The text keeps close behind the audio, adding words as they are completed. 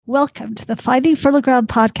Welcome to the Finding Fertile Ground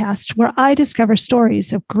podcast, where I discover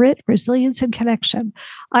stories of grit, resilience, and connection.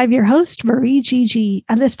 I'm your host, Marie G.G.,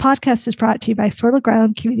 and this podcast is brought to you by Fertile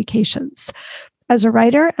Ground Communications. As a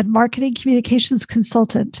writer and marketing communications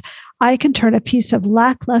consultant, I can turn a piece of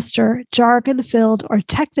lackluster, jargon-filled, or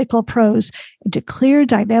technical prose into clear,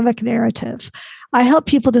 dynamic narrative. I help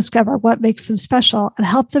people discover what makes them special and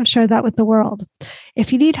help them share that with the world.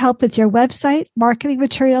 If you need help with your website, marketing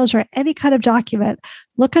materials, or any kind of document,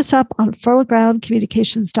 look us up on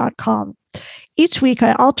fertilegroundcommunications.com. Each week,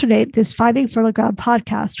 I alternate this Finding Fertile Ground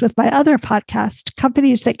podcast with my other podcast,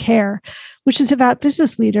 Companies That Care, which is about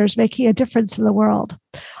business leaders making a difference in the world.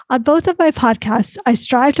 On both of my podcasts, I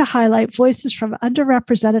strive to highlight voices from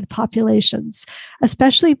underrepresented populations,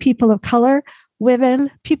 especially people of color,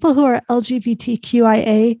 women, people who are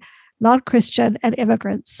LGBTQIA, non-Christian, and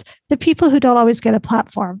immigrants, the people who don't always get a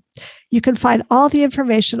platform. You can find all the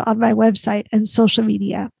information on my website and social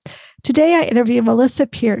media. Today, I interview Melissa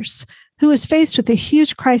Pierce, who was faced with a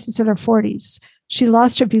huge crisis in her 40s. She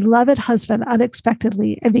lost her beloved husband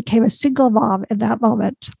unexpectedly and became a single mom in that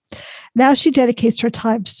moment. Now she dedicates her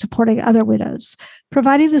time to supporting other widows,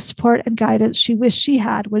 providing the support and guidance she wished she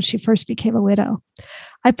had when she first became a widow.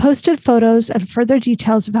 I posted photos and further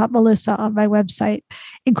details about Melissa on my website,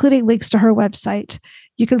 including links to her website.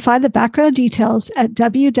 You can find the background details at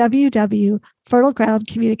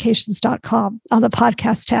www.fertilegroundcommunications.com on the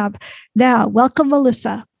podcast tab. Now, welcome,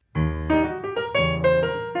 Melissa.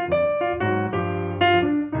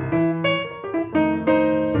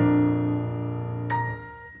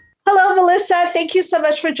 Hello, Melissa. Thank you so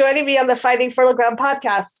much for joining me on the Finding Fertile Ground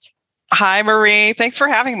podcast. Hi, Marie. Thanks for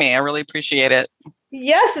having me. I really appreciate it.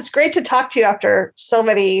 Yes, it's great to talk to you after so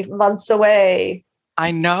many months away.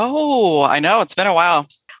 I know. It's been a while.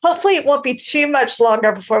 Hopefully it won't be too much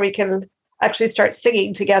longer before we can actually start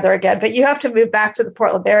singing together again. But you have to move back to the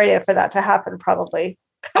Portland area for that to happen, probably.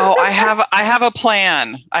 Oh, I have a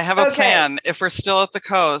plan. I have a plan. If we're still at the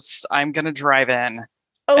coast, I'm going to drive in.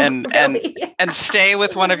 And stay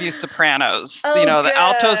with one of you sopranos. Oh, the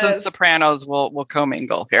altos and sopranos will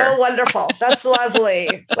commingle here. Oh, wonderful. That's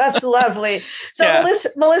lovely. That's lovely. So yeah.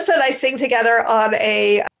 Melissa and I sing together on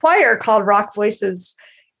a choir called Rock Voices.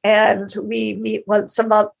 And we meet once a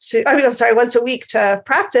week to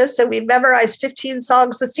practice, and we memorize 15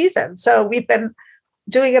 songs a season. So we've been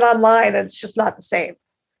doing it online, and it's just not the same.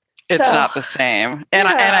 It's not the same. And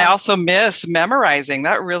I also miss memorizing.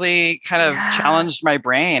 That really kind of challenged my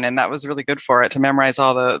brain. And that was really good for it to memorize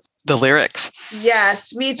all the lyrics.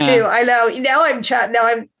 Yes, me too. Yeah. I know. Now I'm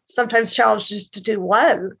sometimes challenged just to do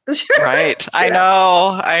one. Right. I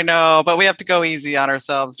know. But we have to go easy on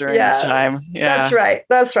ourselves during this time. Yeah.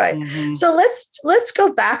 That's right. Mm-hmm. So let's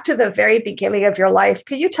go back to the very beginning of your life.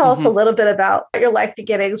 Could you tell us a little bit about your life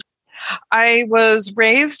beginnings? I was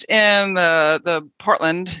raised in the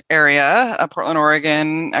Portland area, Portland,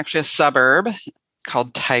 Oregon, actually a suburb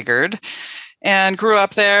called Tigard, and grew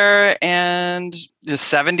up there. And the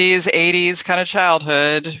 70s, 80s kind of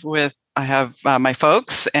childhood I have my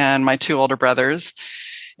folks and my two older brothers.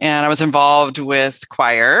 And I was involved with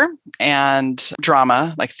choir and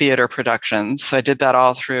drama, like theater productions. So I did that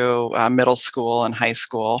all through middle school and high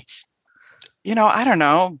school. I don't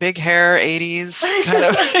know, big hair, 80s, kind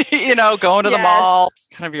of, going to the mall,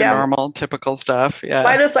 kind of your normal, typical stuff. Yeah.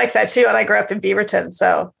 Mine was like that too. And I grew up in Beaverton.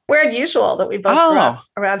 So we're unusual that we both grew up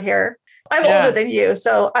around here. I'm older than you.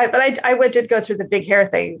 So I did go through the big hair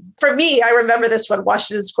thing. For me, I remember this when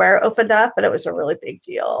Washington Square opened up, and it was a really big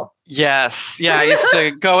deal. Yes. Yeah. I used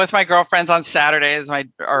to go with my girlfriends on Saturdays.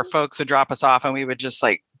 Our folks would drop us off, and we would just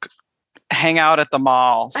hang out at the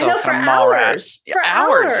mall. So I know, for hours. For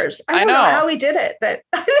hours. I don't know how we did it, but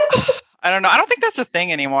I don't know. I don't think that's a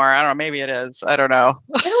thing anymore. I don't know. Maybe it is. I don't know.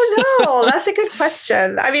 I don't know. That's a good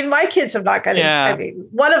question. I mean, my kids have not gotten. Yeah. I mean,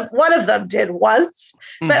 one of them did once,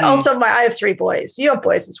 but also I have 3 boys. You have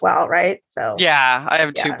boys as well, right? So yeah, I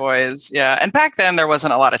have 2 boys. Yeah, and back then there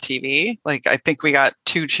wasn't a lot of TV. I think we got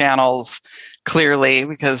 2 channels clearly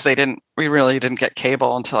because we really didn't get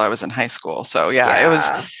cable until I was in high school. So it was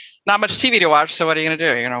not much TV to watch. So what are you going to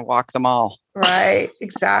do? You're going to walk the mall. Right.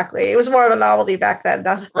 Exactly. It was more of a novelty back then.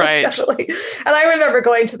 Right. Definitely. And I remember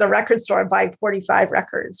going to the record store and buying 45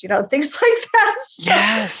 records, things like that. So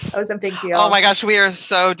yes. That was a big deal. Oh my gosh. We are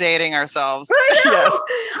so dating ourselves. I know. Yes.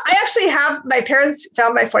 I actually my parents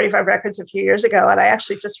found my 45 records a few years ago, and I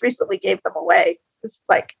actually just recently gave them away. It's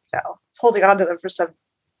it's holding on to them for some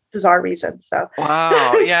bizarre reason. So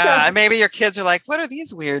wow. Yeah. And maybe your kids are like, what are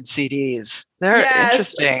these weird CDs? They're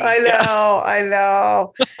interesting. I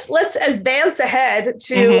know. Let's advance ahead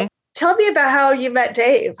to tell me about how you met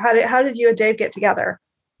Dave. How did you and Dave get together?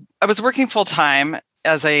 I was working full time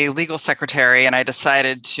as a legal secretary, and I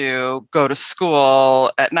decided to go to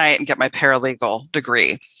school at night and get my paralegal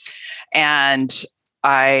degree. And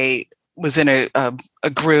I was in a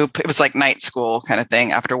group. It was like night school kind of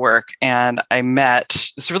thing after work. And I met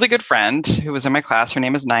this really good friend who was in my class. Her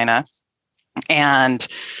name is Nina. And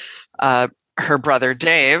her brother,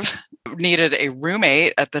 Dave, needed a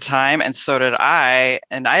roommate at the time. And so did I.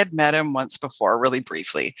 And I had met him once before, really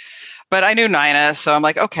briefly. But I knew Nina. So I'm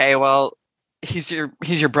like, okay, well, he's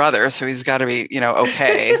your brother, so he's got to be,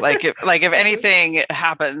 okay. if anything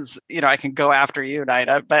happens, I can go after you,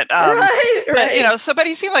 Nina. But right. but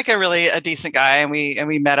he seemed like a decent guy, and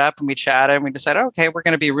we met up and we chatted and we decided, okay, we're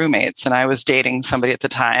going to be roommates. And I was dating somebody at the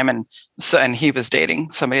time, and he was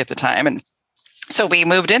dating somebody at the time, and so we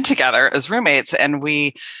moved in together as roommates, and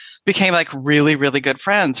we became like really, really good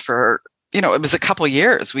friends for, it was a couple of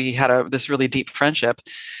years. We had this really deep friendship,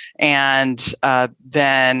 and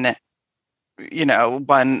then.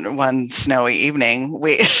 One snowy evening,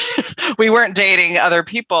 we weren't dating other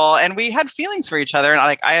people, and we had feelings for each other. And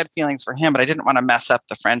I had feelings for him, but I didn't want to mess up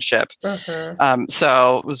the friendship.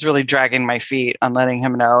 So it was really dragging my feet on letting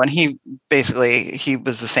him know. And he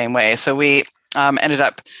was the same way. So we ended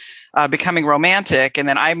up becoming romantic. And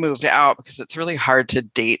then I moved out because it's really hard to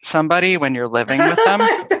date somebody when you're living with them.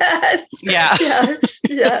 I bet. Yeah.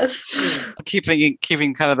 Yes.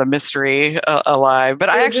 keeping kind of the mystery alive. But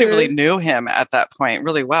I actually really knew him at that point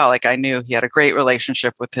really well. Like, I knew he had a great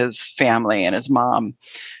relationship with his family and his mom.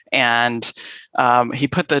 And he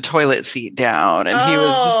put the toilet seat down, and he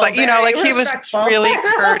was just like, he was really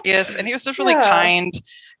courteous, and he was just really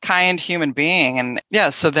kind human being. And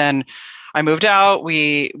so then I moved out,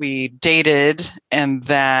 we dated, and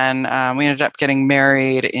then we ended up getting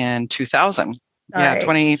married in 2000. Nice.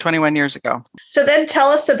 21 years ago. So then tell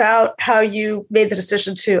us about how you made the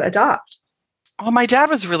decision to adopt. Well, my dad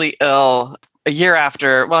was really ill a year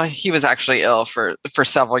after. Well, he was actually ill for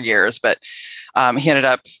several years, but he ended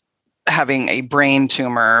up having a brain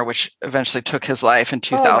tumor, which eventually took his life in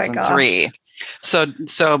 2003.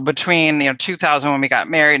 So between 2000, when we got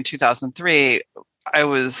married, in 2003, I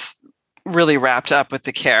was really wrapped up with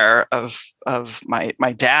the care of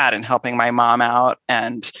my dad and helping my mom out.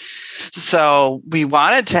 And so we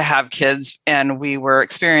wanted to have kids, and we were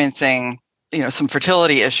experiencing, some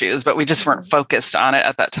fertility issues, but we just weren't focused on it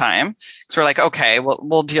at that time. So we're like, okay,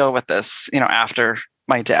 we'll deal with this, after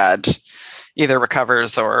my dad either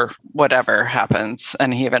recovers or whatever happens.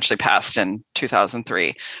 And he eventually passed in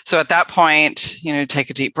 2003. So at that point, take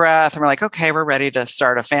a deep breath, and we're like, okay, we're ready to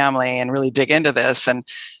start a family and really dig into this. And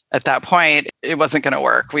at that point, it wasn't going to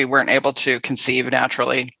work. We weren't able to conceive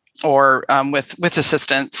naturally or with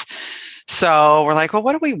assistance. So we're like, well,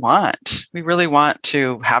 what do we want? We really want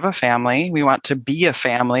to have a family. We want to be a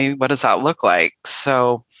family. What does that look like?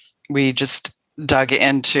 So we just dug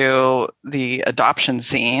into the adoption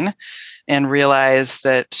scene and realized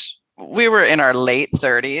that we were in our late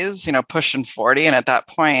 30s, pushing 40. And at that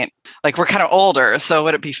point, we're kind of older. So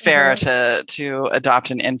would it be fair to adopt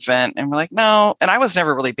an infant? And we're like, no. And I was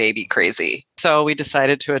never really baby crazy. So we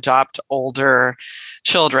decided to adopt older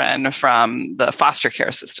children from the foster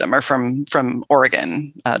care system, or from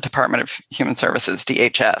Oregon Department of Human Services,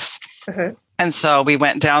 DHS. And so we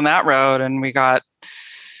went down that road, and we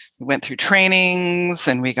went through trainings,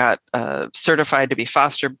 and we got certified to be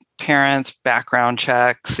foster parents, background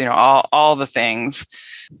checks, all the things.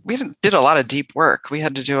 We did a lot of deep work. We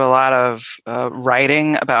had to do a lot of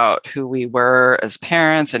writing about who we were as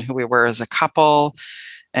parents and who we were as a couple,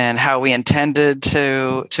 and how we intended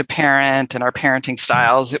to parent, and our parenting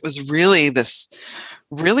styles. It was really this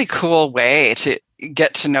really cool way to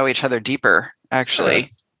get to know each other deeper,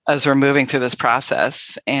 actually. As we're moving through this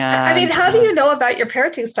process. And how do you know about your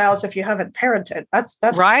parenting styles if you haven't parented? That's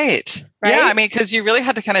right. Yeah. Because you really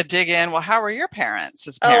had to kind of dig in. Well, how were your parents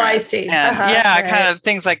as parents? Oh, I see. And kind of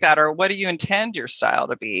things like that. Or what do you intend your style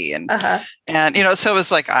to be? And, so it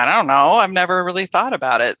was like, I don't know. I've never really thought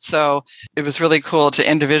about it. So it was really cool to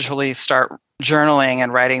individually start journaling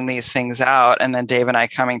and writing these things out. And then Dave and I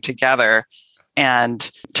coming together and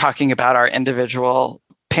talking about our individual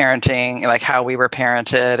parenting, like how we were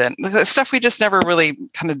parented, and stuff we just never really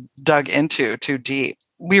kind of dug into too deep.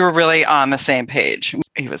 We were really on the same page.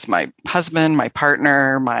 He was my husband, my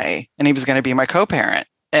partner, and he was going to be my co-parent.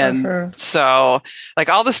 And so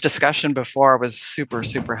all this discussion before was super,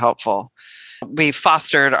 super helpful. We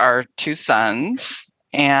fostered our two sons,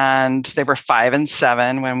 and they were 5 and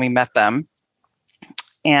 7 when we met them.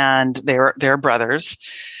 And they're brothers.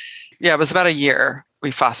 Yeah, it was about a year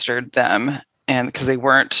we fostered them. And because they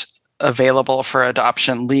weren't available for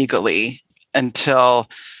adoption legally until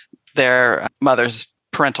their mothers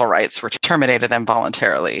parental rights were terminated then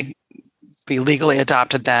voluntarily. We legally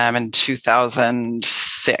adopted them in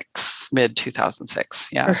 2006, mid 2006.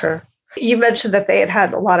 Yeah. For sure. You mentioned that they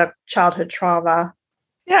had a lot of childhood trauma.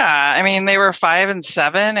 Yeah. I mean, they were 5 and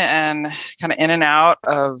 7 and kind of in and out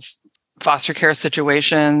of foster care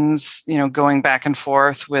situations, going back and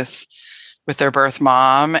forth with their birth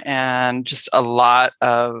mom, and just a lot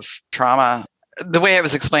of trauma. The way it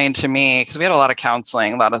was explained to me, because we had a lot of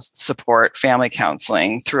counseling, a lot of support, family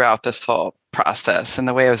counseling throughout this whole process. And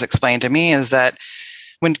the way it was explained to me is that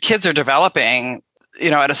when kids are developing,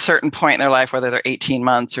 at a certain point in their life, whether they're 18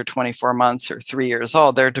 months or 24 months or 3 years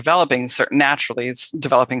old, they're developing certain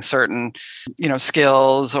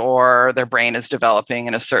skills, or their brain is developing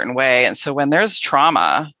in a certain way. And so when there's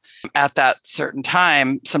trauma at that certain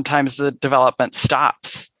time, sometimes the development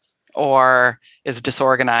stops or is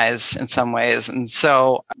disorganized in some ways. And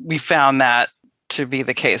so we found that to be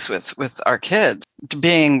the case with our kids.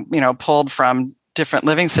 Being, pulled from different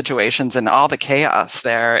living situations and all the chaos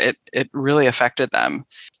there, it really affected them.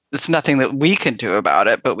 It's nothing that we can do about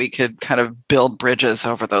it, but we could kind of build bridges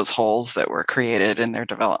over those holes that were created in their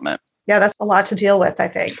development. Yeah, that's a lot to deal with, I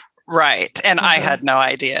think. Right. And I had no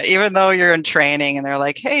idea, even though you're in training and they're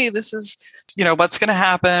like, hey, this is, what's going to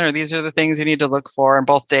happen, or these are the things you need to look for. And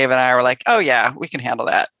both Dave and I were like, oh yeah, we can handle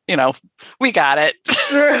that. We got it.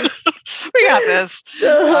 We got this.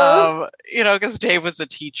 Because Dave was a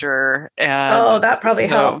teacher, and that probably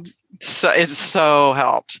helped. So it so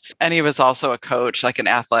helped. And he was also a coach, like an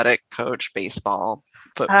athletic coach, baseball,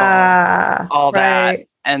 football, all that.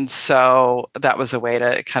 And so that was a way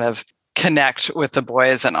to kind of connect with the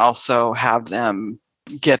boys and also have them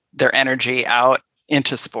get their energy out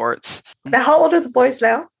into sports. Now, how old are the boys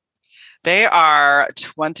now? They are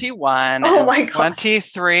 21 and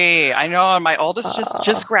 23. I know, and my oldest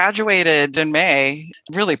just graduated in May.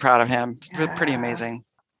 Really proud of him. Yeah. Pretty amazing.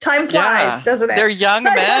 Time flies, doesn't it? They're young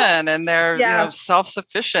men, and they're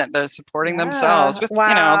self-sufficient. They're supporting themselves with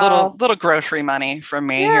little grocery money from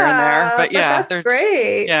me here and there. But that's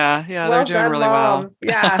great. Yeah, they're doing really well.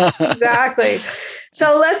 Yeah, exactly.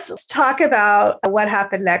 So let's talk about what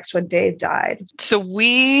happened next when Dave died. So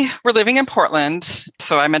we were living in Portland.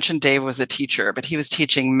 So I mentioned Dave was a teacher, but he was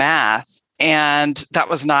teaching math. And that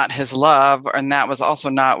was not his love, and that was also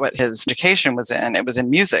not what his education was in. It was in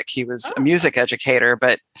music. He was a music educator,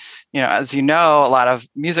 but as you know, a lot of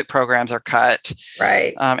music programs are cut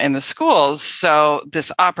in the schools. So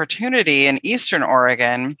this opportunity in Eastern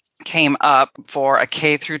Oregon came up for a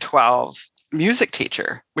K through 12 music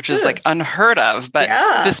teacher, which is like unheard of. But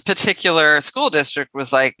this particular school district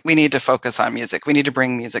was like, we need to focus on music. We need to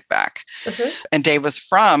bring music back. And Dave was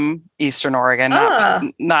from Eastern Oregon,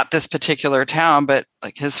 not this particular town, but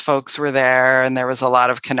like his folks were there, and there was a lot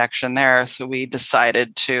of connection there. So we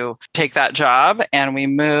decided to take that job, and we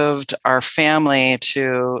moved our family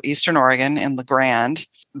to Eastern Oregon in La Grande.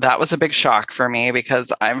 That was a big shock for me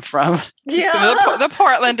because I'm from the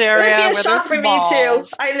Portland area. It'd be a shock for me too.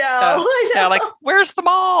 I know. Yeah, like, where's the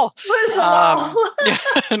mall? Where's the mall?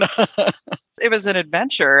 It was an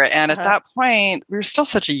adventure. And at that point, we were still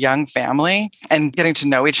such a young family, and getting to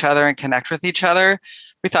know each other and connect with each other,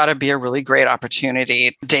 we thought it'd be a really great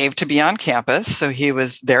opportunity. Dave to be on campus. So he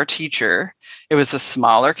was their teacher. It was a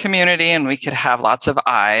smaller community, and we could have lots of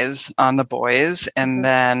eyes on the boys. And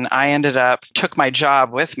then I took my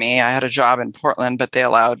job with me. I had a job in Portland, but they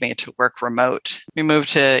allowed me to work remote. We moved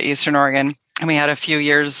to Eastern Oregon, and we had a few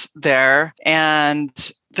years there. And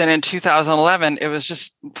then in 2011, it was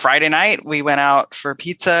just Friday night. We went out for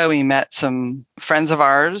pizza. We met some friends of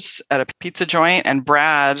ours at a pizza joint, and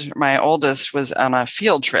Brad, my oldest, was on a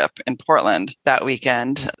field trip in Portland that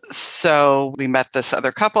weekend. So we met this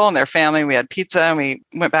other couple and their family. We had pizza, and we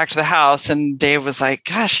went back to the house, and Dave was like,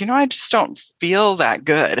 gosh, I just don't feel that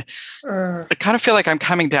good. I kind of feel like I'm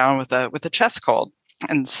coming down with a chest cold.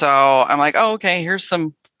 And so I'm like, oh, okay, here's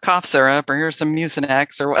some cough syrup, or here's some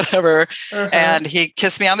Mucinex or whatever. And he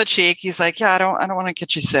kissed me on the cheek. He's like, yeah, I don't want to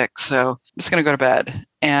get you sick, so I'm just going to go to bed.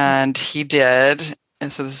 And he did.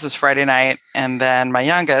 And so this was Friday night. And then my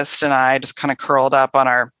youngest and I just kind of curled up on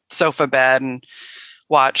our sofa bed and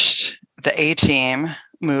watched the A-Team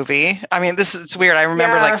movie. I mean, it's weird. I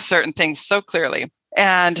remember like certain things so clearly.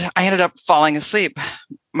 And I ended up falling asleep.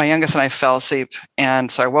 My youngest and I fell asleep. And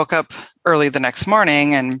so I woke up early the next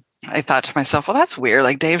morning, and I thought to myself, well, that's weird.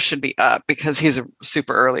 Like, Dave should be up because he's a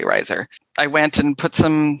super early riser. I went and put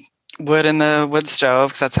some wood in the wood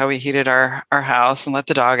stove, because that's how we heated our house, and let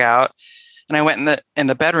the dog out. And I went in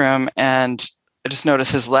the bedroom, and I just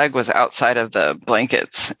noticed his leg was outside of the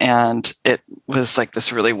blankets, and it was like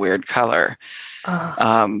this really weird color.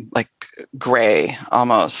 like gray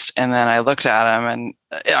almost. And then I looked at him and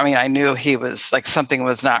I mean, I knew he was like, something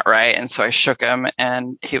was not right. And so I shook him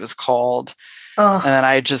and he was cold. And then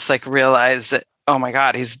I just like realized that, oh my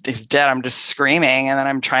God, he's dead. I'm just screaming. And then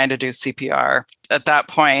I'm trying to do CPR. At that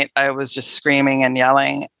point, I was just screaming and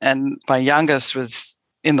yelling. And my youngest was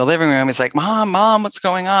in the living room. He's like, Mom, what's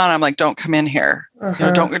going on? I'm like, don't come in here. You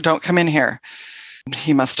know, don't come in here.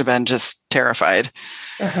 He must have been just terrified.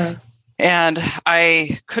 And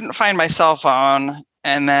I couldn't find my cell phone.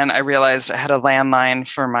 And then I realized I had a landline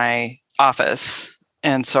for my office.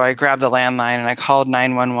 And so I grabbed the landline and I called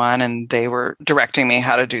 911 and they were directing me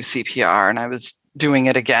how to do CPR. And I was doing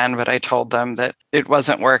it again, but I told them that it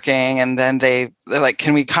wasn't working. And then they're like,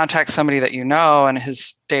 can we contact somebody that you know? And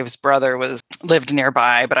Dave's brother lived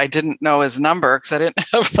nearby, but I didn't know his number because I didn't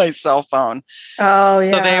have my cell phone. Oh,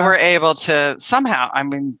 yeah. So they were able to somehow, I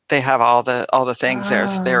mean, they have all the things there.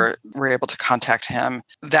 So they were able to contact him.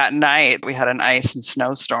 That night we had an ice and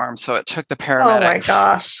snowstorm. So it took the paramedics. Oh my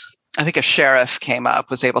gosh. I think a sheriff came up,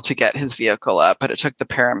 was able to get his vehicle up, but it took the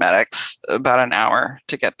paramedics about an hour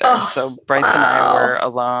to get there. So Bryce and I were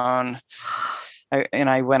alone.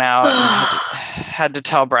 I went out and had to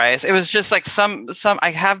tell Bryce. It was just like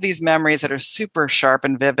I have these memories that are super sharp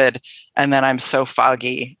and vivid, and then I'm so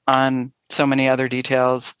foggy on so many other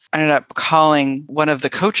details. I ended up calling one of the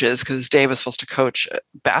coaches because Dave was supposed to coach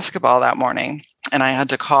basketball that morning, and I had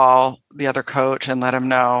to call the other coach and let him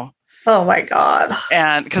know. Oh my God.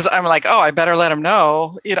 And because I'm like, oh, I better let him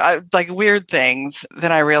know, like weird things.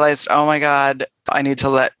 Then I realized, oh my God, I need to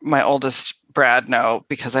let my oldest Brad know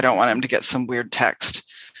because I don't want him to get some weird text.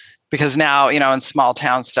 Because now, in small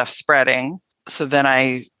town stuff's spreading. So then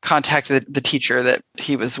I contacted the teacher that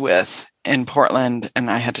he was with in Portland and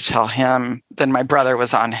I had to tell him. Then my brother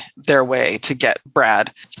was on their way to get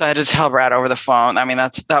Brad. So I had to tell Brad over the phone. I mean,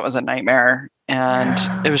 that was a nightmare.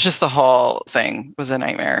 And it was just the whole thing was a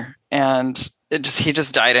nightmare. And he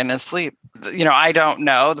just died in his sleep. I don't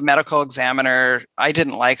know. The medical examiner, I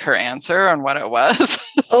didn't like her answer on what it was.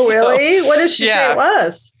 Oh, really? What did she say it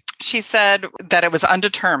was? She said that it was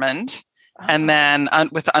undetermined. And then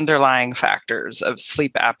with underlying factors of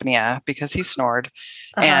sleep apnea because he snored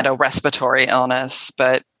and a respiratory illness.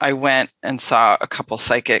 But I went and saw a couple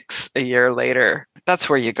psychics a year later. That's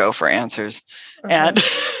where you go for answers. And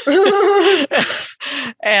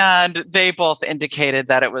and they both indicated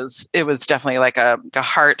that it was definitely like a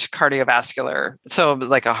heart cardiovascular. So it was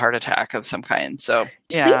like a heart attack of some kind. So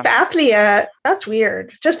sleep apnea, that's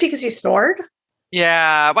weird. Just because you snored?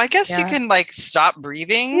 Yeah. Well, I guess you can like stop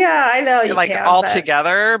breathing. Yeah, I know. You like can,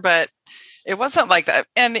 altogether, but it wasn't like that.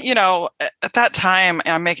 And, at that time,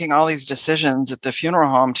 I'm making all these decisions at the funeral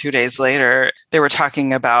home 2 days later. They were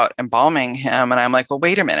talking about embalming him. And I'm like, well,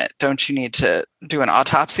 wait a minute. Don't you need to do an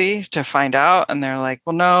autopsy to find out? And they're like,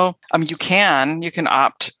 well, no, you can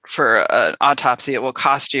opt for an autopsy. It will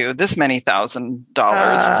cost you this many $1,000.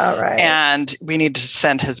 Right. And we need to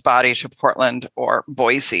send his body to Portland or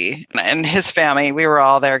Boise. And his family, we were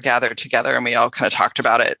all there gathered together and we all kind of talked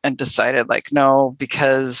about it and decided like, no,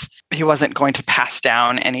 because he wasn't going to pass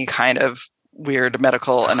down any kind of weird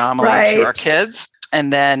medical anomaly to our kids.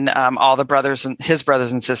 And then all his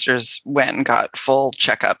brothers and sisters went and got full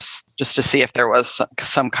checkups just to see if there was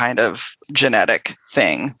some kind of genetic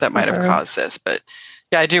thing that might have caused this. But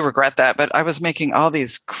yeah, I do regret that. But I was making all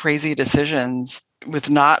these crazy decisions with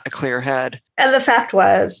not a clear head. And the fact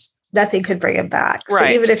was nothing could bring him back. So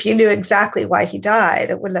even if you knew exactly why he died,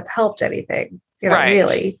 it wouldn't have helped anything.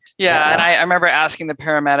 Really. Yeah. And I remember asking the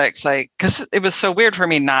paramedics, like, because it was so weird for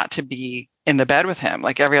me not to be in the bed with him.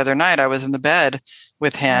 Like every other night I was in the bed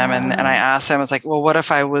with him and I asked him, I was like, well, what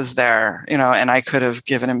if I was there, and I could have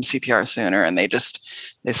given him CPR sooner. And they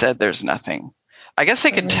said, there's nothing. I guess they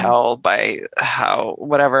could tell by how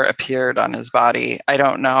whatever appeared on his body. I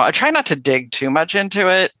don't know. I try not to dig too much into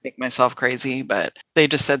it, make myself crazy, but they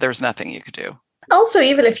just said there's nothing you could do. Also,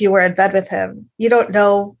 even if you were in bed with him, you don't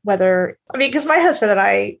know whether, because my husband and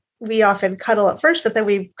I, we often cuddle at first, but then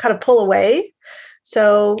we kind of pull away.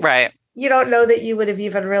 So you don't know that you would have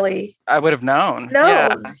even really... I would have known.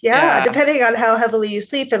 Yeah. Depending on how heavily you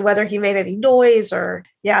sleep and whether he made any noise or...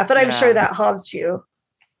 Yeah, but I'm sure that haunts you.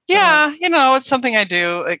 Yeah, it's something I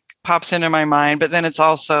do. It pops into my mind, but then it's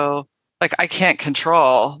also like I can't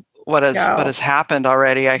control what has happened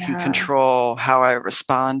already. I can control how I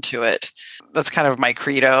respond to it. That's kind of my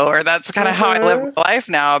credo, or that's kind of how I live life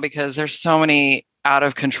now, because there's so many out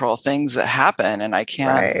of control things that happen and I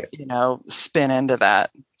can't, spin into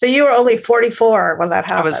that. So you were only 44 when that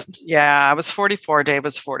happened. I was 44. Dave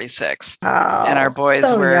was 46. Oh, and our boys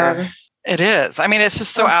so were, young. It is. I mean, it's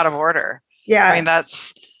just so out of order. Yeah. I mean,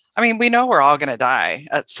 I mean, we know we're all going to die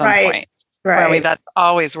at some point. Right. I mean, that's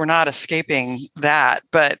always, we're not escaping that,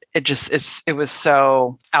 but it was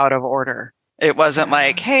so out of order. It wasn't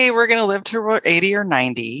like, hey, we're going to live to 80 or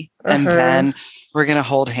 90, and then we're going to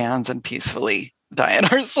hold hands and peacefully die in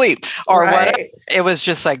our sleep or what. It was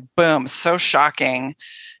just like, boom, so shocking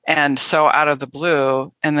and so out of the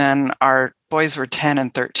blue. And then our boys were 10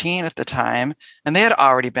 and 13 at the time, and they had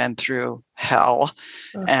already been through hell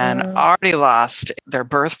and already lost their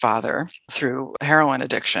birth father through heroin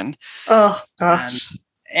addiction. Oh, gosh.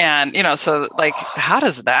 And so like, how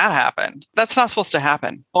does that happen? That's not supposed to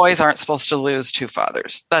happen. Boys aren't supposed to lose two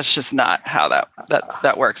fathers. That's just not how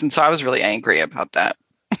that works. And so I was really angry about that.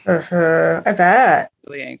 I bet.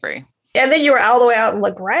 Really angry. And then you were all the way out in La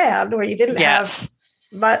Grande where you didn't have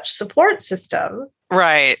much support system.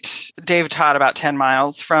 Right. Dave taught about 10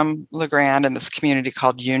 miles from La Grande in this community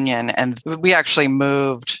called Union. And we actually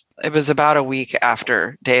moved. It was about a week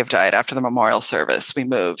after Dave died, after the memorial service, we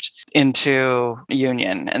moved into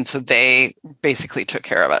Union. And so they basically took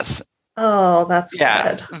care of us. Oh, that's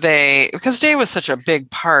good. Because Dave was such a big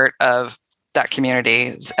part of that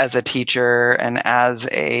community as a teacher and as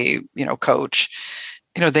a, coach.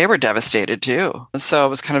 They were devastated too. So it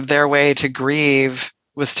was kind of their way to grieve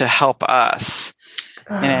was to help us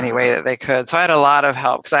in any way that they could. So I had a lot of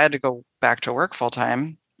help because I had to go back to work full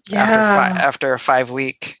time after a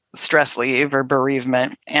 5-week stress leave or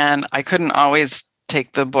bereavement. And I couldn't always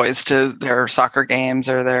take the boys to their soccer games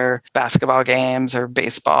or their basketball games or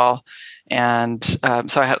baseball. And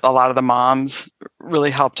so I had a lot of the moms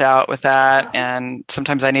really helped out with that. And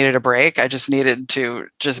sometimes I needed a break. I just needed to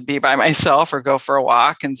just be by myself or go for a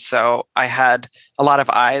walk. And so I had a lot of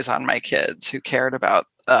eyes on my kids who cared about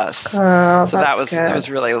us. So that was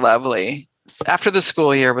really lovely. After the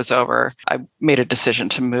school year was over, I made a decision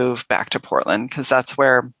to move back to Portland because that's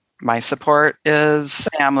where my support is,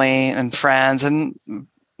 family and friends, and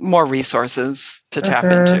more resources to tap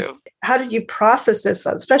into. How did you process this,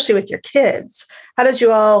 especially with your kids? How did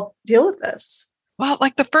you all deal with this? Well,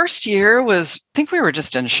 like the first year I think we were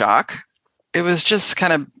just in shock. It was just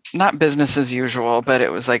kind of not business as usual, but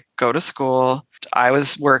it was like, go to school. I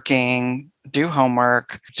was working, do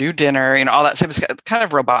homework, do dinner, all that. So it was kind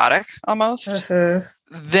of robotic almost.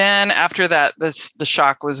 Then after that, the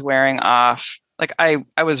shock was wearing off. Like I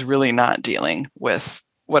was really not dealing with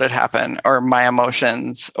what had happened or my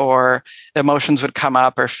emotions, or emotions would come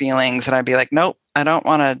up or feelings. And I'd be like, nope, I don't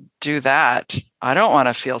want to do that. I don't want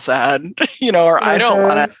to feel sad, or I don't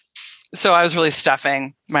want to. So I was really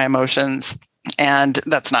stuffing my emotions, and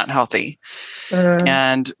that's not healthy.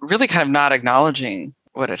 And really kind of not acknowledging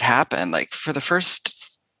what had happened. Like for the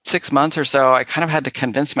first 6 months or so, I kind of had to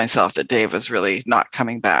convince myself that Dave was really not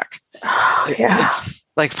coming back. It's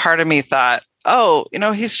like part of me thought,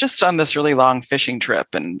 he's just on this really long fishing trip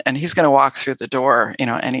and he's going to walk through the door,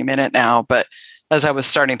 any minute now. But as I was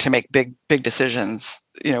starting to make big decisions,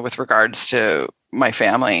 with regards to my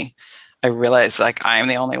family, I realized like I'm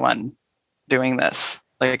the only one doing this.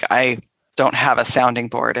 Like I don't have a sounding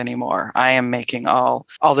board anymore. I am making all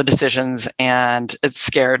the decisions, and it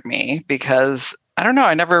scared me because I don't know,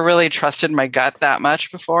 I never really trusted my gut that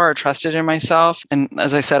much before or trusted in myself. And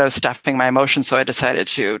as I said, I was stuffing my emotions. So I decided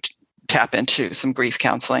to tap into some grief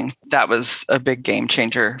counseling. That was a big game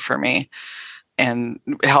changer for me and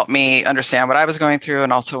helped me understand what I was going through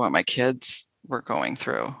and also what my kids were going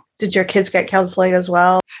through. Did your kids get counseling as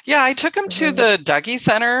well? Yeah, I took them to the Dougy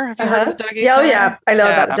Center. Have you heard of the Dougy Center? Oh, yeah. I know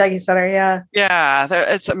about the Dougy Center. Yeah. Yeah,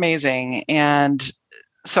 it's amazing. And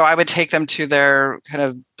so I would take them to their kind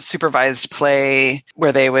of supervised play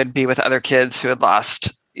where they would be with other kids who had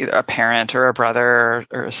lost either a parent or a brother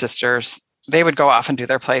or a sister. They would go off and do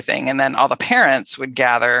their play thing. And then all the parents would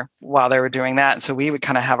gather while they were doing that. And so we would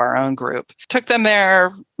kind of have our own group. Took them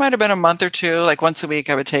there, might have been a month or two, like once a week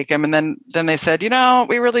I would take them. And then they said,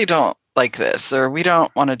 we really don't like this, or we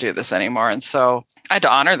don't want to do this anymore. And so I had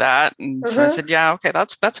to honor that. And so I said, yeah, okay,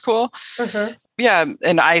 that's cool. Yeah.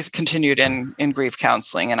 And I continued in grief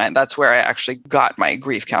counseling. And that's where I actually got my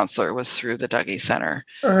grief counselor, was through the Dougy Center,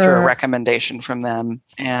 through a recommendation from them.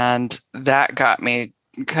 And that got me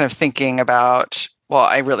kind of thinking about, well,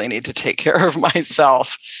 I really need to take care of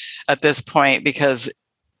myself at this point, because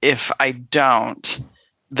if I don't,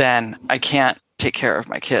 then I can't take care of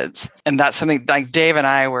my kids. And that's something like Dave and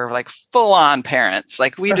I were like full on parents.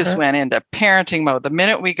 Like we just went into parenting mode. The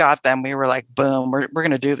minute we got them, we were like, boom, we're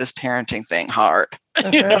going to do this parenting thing hard.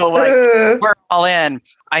 We're all in.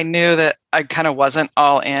 I knew that I kind of wasn't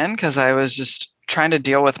all in because I was just trying to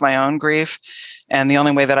deal with my own grief. And the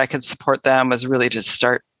only way that I could support them was really just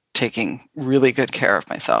start taking really good care of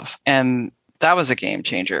myself. And that was a game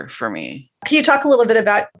changer for me. Can you talk a little bit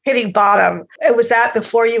about hitting bottom? Was that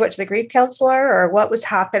before you went to the grief counselor, or what was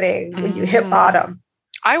happening when you hit bottom?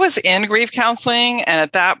 I was in grief counseling, and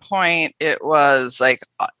at that point, it was like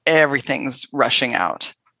everything's rushing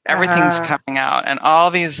out. Everything's coming out, and all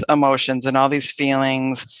these emotions and all these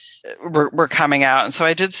feelings were coming out. And so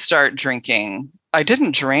I did start drinking. I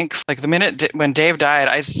didn't drink like the minute when Dave died.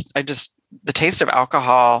 I just the taste of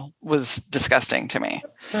alcohol was disgusting to me.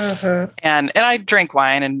 And I drank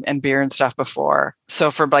wine and beer and stuff before.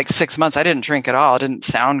 So for like 6 months, I didn't drink at all. It didn't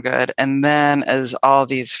sound good. And then as all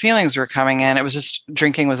these feelings were coming in, it was just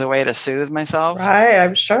drinking was a way to soothe myself. Right,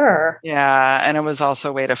 I'm sure. Yeah. And it was also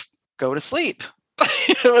a way to go to sleep.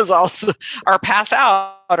 It was also, or pass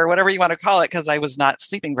out or whatever you want to call it, because I was not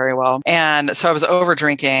sleeping very well. And so I was over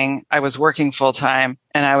drinking, I was working full time,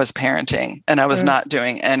 and I was parenting, and I was not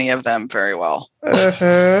doing any of them very well.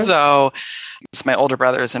 So my older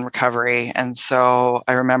brother is in recovery. And so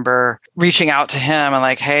I remember reaching out to him and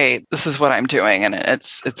like, hey, this is what I'm doing. And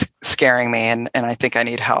it's scaring me. And I think I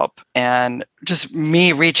need help. And just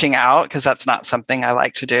me reaching out, because that's not something I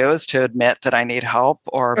like to do, is to admit that I need help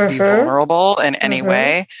or be vulnerable in any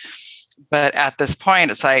way. But at this point,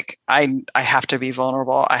 it's like, I have to be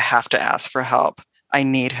vulnerable. I have to ask for help. I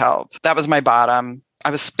need help. That was my bottom. I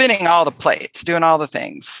was spinning all the plates, doing all the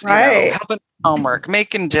things, helping homework,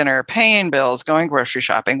 making dinner, paying bills, going grocery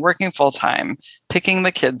shopping, working full time, picking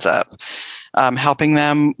the kids up, helping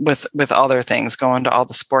them with all their things, going to all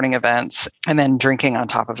the sporting events, and then drinking on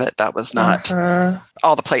top of it. That was not,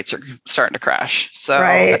 all the plates are starting to crash. So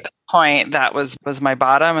at that point, that was my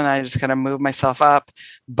bottom. And I just kind of moved myself up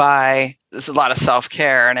by, there's a lot of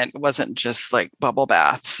self-care, and it wasn't just like bubble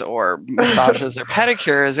baths or massages or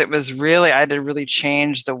pedicures. It was really, I had to really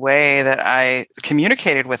change the way that I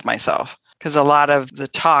communicated with myself, because a lot of the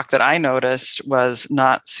talk that I noticed was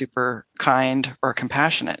not super kind or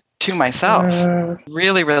compassionate to myself,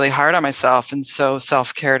 really, really hard on myself. And so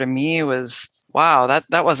self-care to me was, wow,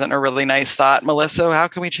 that wasn't a really nice thought, Melissa. How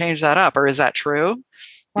can we change that up? Or is that true?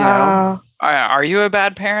 You know, are you a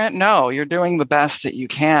bad parent? No, you're doing the best that you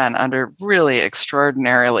can under really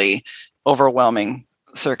extraordinarily overwhelming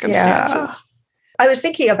circumstances. Yeah. I was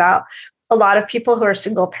thinking about a lot of people who are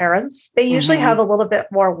single parents. They usually have a little bit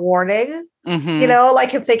more warning, you know,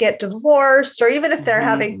 like if they get divorced or even if they're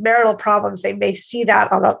having marital problems, they may see that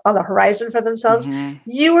on the horizon for themselves.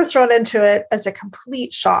 You were thrown into it as a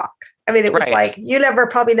complete shock. I mean, it was like, you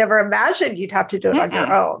probably never imagined you'd have to do it on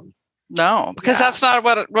your own. No, because that's not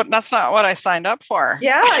what I signed up for.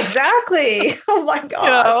 Yeah, exactly. Oh my God.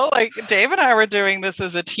 You know, like Dave and I were doing this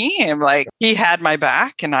as a team. Like he had my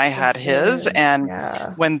back and I had his. And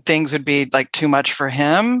when things would be like too much for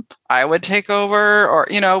him, I would take over. Or,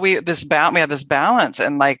 you know, we had this balance,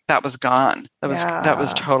 and like that was gone. That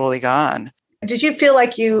was totally gone. Did you feel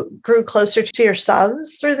like you grew closer to your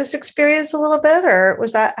sons through this experience a little bit, or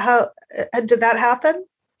was that did that happen?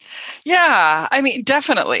 Yeah, I mean,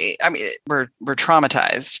 definitely. I mean, we're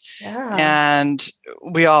traumatized, and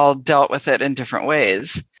we all dealt with it in different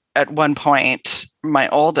ways. At one point, my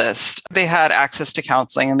oldest, they had access to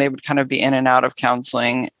counseling and they would kind of be in and out of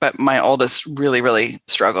counseling. But my oldest really, really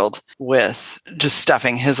struggled with just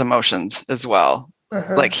stuffing his emotions as well.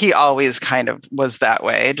 Like he always kind of was that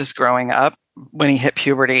way, just growing up. When he hit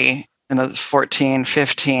puberty in the 14,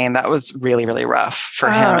 15, that was really, really rough for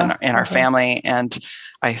him and our family. And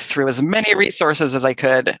I threw as many resources as I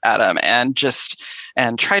could at him and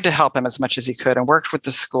tried to help him as much as he could, and worked with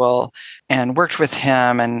the school and worked with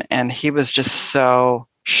him. And he was just so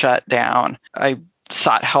shut down. I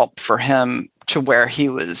sought help for him to where he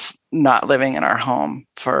was not living in our home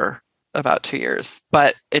for about 2 years,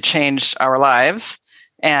 but it changed our lives.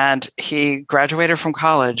 And he graduated from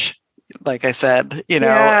college, like I said, you know,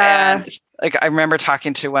 and like I remember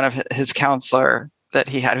talking to one of his counselor that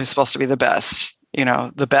he had, who's supposed to be the best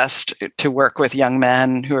to work with young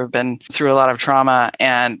men who have been through a lot of trauma.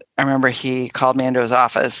 And I remember he called me into his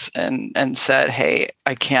office and said, "Hey,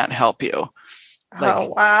 I can't help you." Like,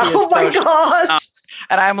 oh, wow. Oh my gosh.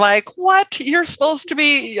 And I'm like, what? You're supposed to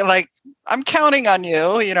be like, I'm counting on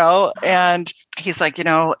you, you know? And he's like, you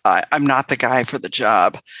know, I'm not the guy for the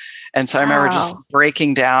job. And so I remember just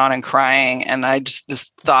breaking down and crying. And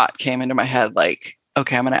this thought came into my head, like,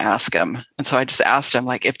 okay, I'm going to ask him. And so I just asked him,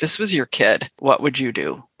 like, if this was your kid, what would you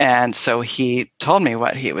do? And so he told me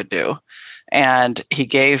what he would do. And he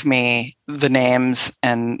gave me the names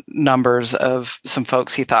and numbers of some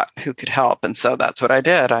folks he thought who could help. And so that's what I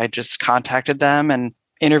did. I just contacted them and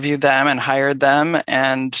interviewed them and hired them,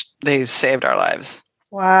 and they saved our lives.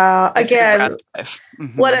 Wow. Again,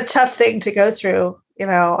 what a tough thing to go through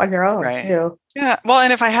on your own too. Yeah. Well,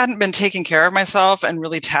 and if I hadn't been taking care of myself and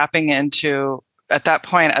really tapping into, at that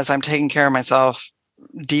point, as I'm taking care of myself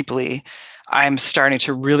deeply, I'm starting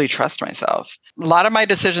to really trust myself. A lot of my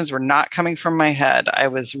decisions were not coming from my head. I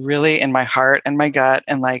was really in my heart and my gut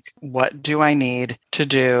and like, what do I need to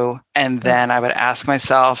do? And then I would ask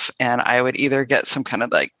myself, and I would either get some kind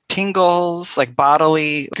of like tingles, like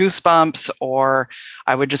bodily goosebumps, or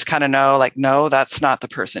I would just kind of know like, no, that's not the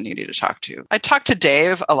person you need to talk to. I talked to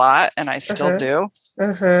Dave a lot, and I still do.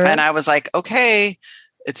 And I was like, okay,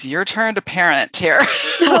 it's your turn to parent here.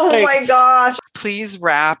 Oh like, my gosh. Please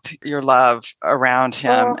wrap your love around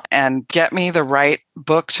him and get me the right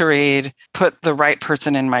book to read, put the right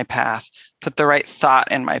person in my path, put the right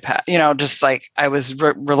thought in my path. Just like I was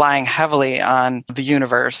relying heavily on the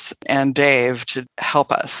universe and Dave to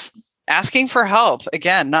help us. Asking for help,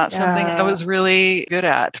 again, not something I was really good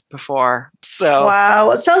at before. So,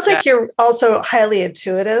 wow. It sounds like you're also highly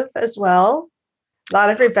intuitive as well. Not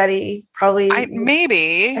everybody probably.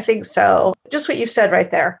 Maybe. I think so. Just what you said right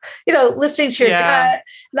there. Listening to your gut,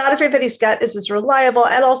 not everybody's gut is as reliable,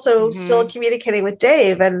 and also still communicating with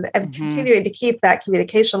Dave and continuing to keep that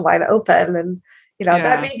communication line open. And,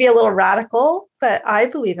 that may be a little radical, but I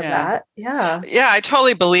believe in that. Yeah. Yeah, I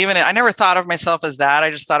totally believe in it. I never thought of myself as that.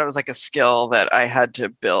 I just thought it was like a skill that I had to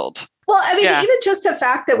build. Well, I mean, even just the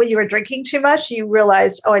fact that when you were drinking too much, you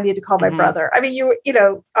realized, I need to call my brother. I mean,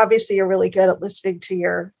 obviously you're really good at listening to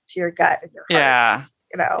your gut and your heart.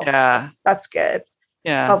 That's good.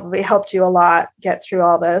 Yeah. Probably helped you a lot get through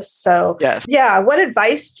all this. So, what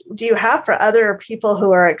advice do you have for other people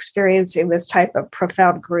who are experiencing this type of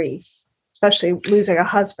profound grief, especially losing a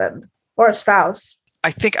husband or a spouse?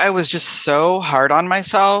 I think I was just so hard on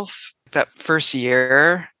myself that first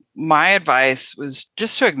year. My advice was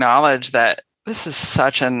just to acknowledge that this is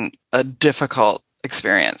such a difficult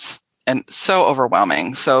experience and so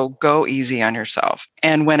overwhelming. So go easy on yourself.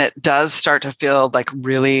 And when it does start to feel like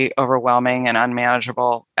really overwhelming and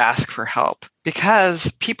unmanageable, ask for help,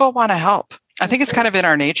 because people want to help. I think it's kind of in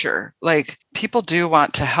our nature. Like, people do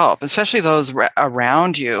want to help, especially those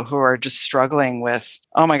around you who are just struggling with,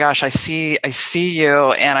 oh my gosh, I see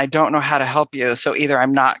you and I don't know how to help you. So either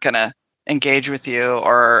I'm not going to engage with you,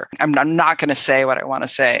 or I'm not going to say what I want to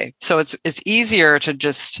say. So it's easier to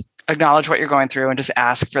just acknowledge what you're going through and just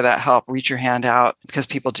ask for that help, reach your hand out, because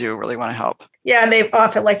people do really want to help. Yeah. And they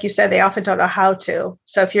often, like you said, they often don't know how to.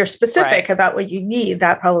 So if you're specific about what you need,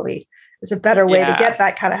 that probably is a better way to get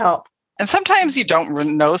that kind of help. And sometimes you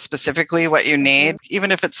don't know specifically what you need,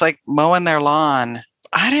 even if it's like mowing their lawn.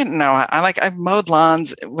 I didn't know. I've mowed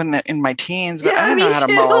lawns in my teens, but I didn't know how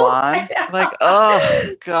to mow a lawn. Like,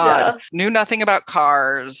 oh God, knew nothing about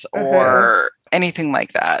cars or anything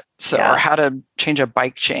like that. So, or how to change a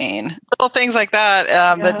bike chain, little things like that,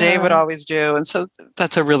 that Dave would always do. And so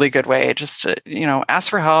that's a really good way just to, ask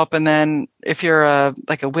for help. And then if you're a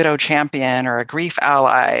widow champion or a grief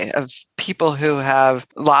ally of people who have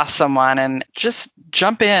lost someone, and just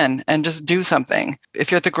jump in and just do something.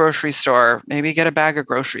 If you're at the grocery store, maybe get a bag of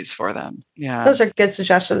groceries for them. Yeah. Those are good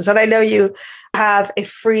suggestions. And I know you have a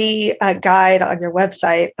free guide on your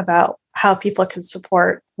website about how people can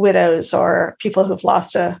support widows or people who've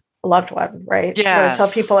lost a loved one, right? Yeah. You want to tell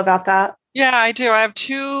people about that? Yeah, I do. I have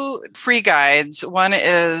 2 free guides. One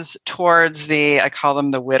is towards I call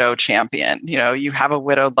them the widow champion. You have a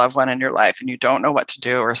widowed loved one in your life and you don't know what to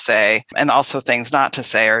do or say, and also things not to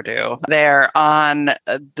say or do. They're on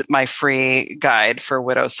my free guide for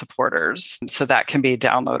widow supporters. So that can be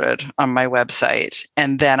downloaded on my website.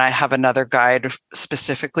 And then I have another guide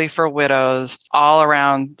specifically for widows all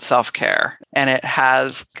around self-care. And it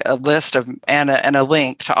has a list of and a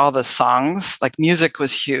link to all the songs. Like, music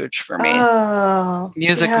was huge for me.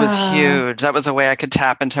 Music was huge. That was a way I could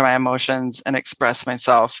tap into my emotions and express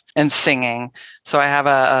myself, and singing. So I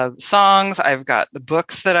have songs. I've got the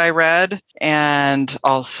books that I read, and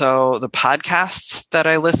also the podcasts that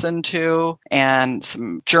I listened to, and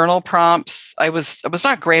some journal prompts. I was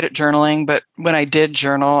not great at journaling, but when I did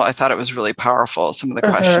journal, I thought it was really powerful. Some of the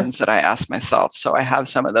questions that I asked myself. So I have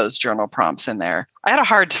some of those journal prompts in there. I had a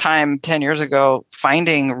hard time 10 years ago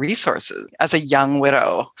finding resources as a young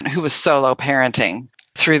widow who was solo parenting.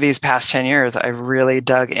 Through these past 10 years, I really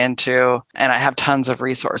dug into, and I have tons of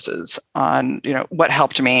resources on, what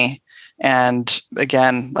helped me. And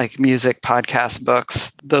again, like music, podcasts,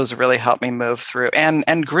 books, those really helped me move through,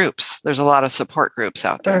 and groups. There's a lot of support groups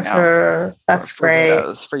out there now. That's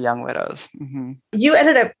great. For young widows. You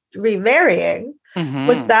ended up remarrying.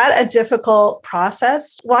 Was that a difficult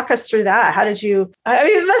process? Walk us through that. How did you, I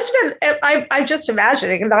mean, it must have been, I'm just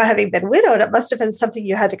imagining, and not having been widowed, it must have been something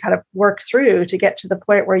you had to kind of work through to get to the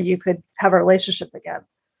point where you could have a relationship again.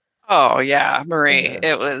 Oh yeah, Marie.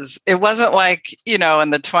 It wasn't like, in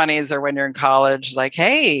the 20s or when you're in college, like,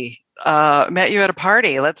 hey, met you at a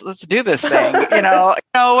party. Let's do this thing. You know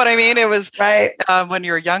what I mean? It was right. When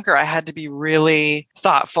you were younger, I had to be really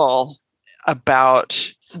thoughtful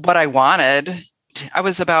about what I wanted. I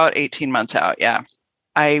was about 18 months out. Yeah.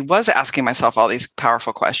 I was asking myself all these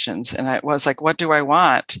powerful questions, and I was like, what do I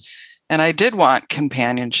want? And I did want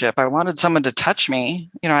companionship. I wanted someone to touch me.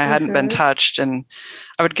 I hadn't been touched, and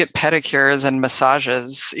I would get pedicures and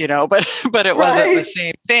massages, but it wasn't the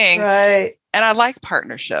same thing. Right. And I like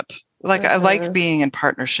partnership. Like I like being in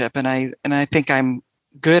partnership, and I think I'm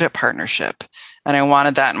good at partnership, and I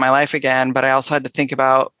wanted that in my life again. But I also had to think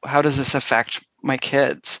about, how does this affect my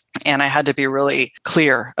kids? And I had to be really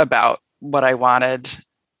clear about what I wanted.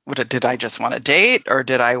 Did I just want to date, or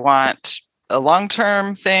did I want a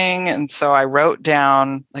long-term thing? And so I wrote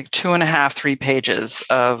down like 2.5, 3 pages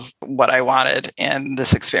of what I wanted in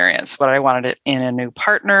this experience, what I wanted in a new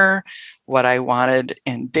partner, what I wanted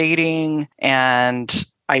in dating. And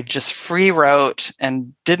I just free wrote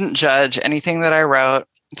and didn't judge anything that I wrote.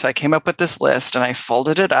 So I came up with this list, and I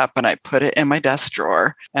folded it up and I put it in my desk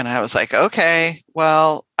drawer. And I was like, okay,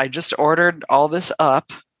 well, I just ordered all this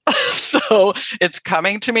up. So it's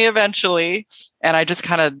coming to me eventually. And I just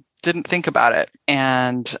kind of didn't think about it.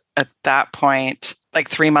 And at that point, like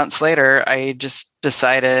 3 months later, I just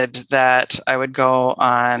decided that I would go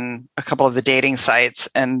on a couple of the dating sites,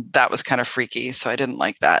 and that was kind of freaky. So I didn't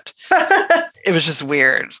like that. It was just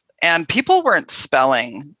weird. And people weren't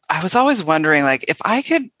spelling. I was always wondering, like, if I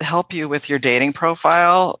could help you with your dating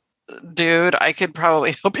profile, dude, I could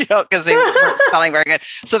probably help you out, because they weren't spelling very good.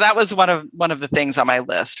 So that was one of the things on my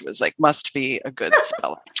list, was like, must be a good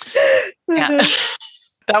speller. And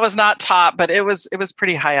that was not top, but it was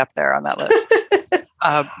pretty high up there on that list.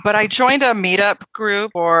 But I joined a meetup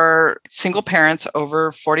group for single parents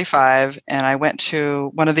over 45, and I went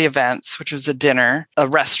to one of the events, which was a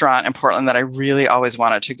restaurant in Portland that I really always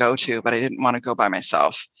wanted to go to, but I didn't want to go by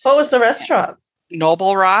myself. What was the restaurant?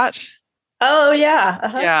 Noble Rot. Oh, yeah.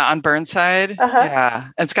 Yeah, on Burnside. Yeah.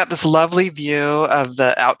 And it's got this lovely view of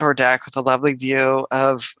the outdoor deck with a lovely view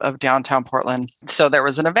of downtown Portland. So there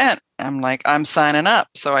was an event. I'm like, I'm signing up.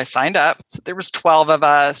 So I signed up. So there was 12 of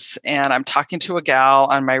us, and I'm talking to a gal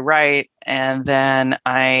on my right. And then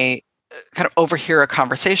I kind of overhear a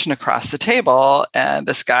conversation across the table. And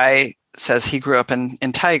this guy says he grew up in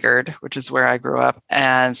Tigard, which is where I grew up.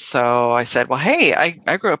 And so I said, well, hey,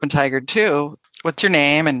 I grew up in Tigard too. What's your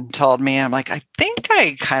name? And told me, and I'm like, I think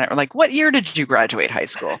I kind of like, what year did you graduate high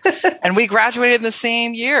school? And we graduated in the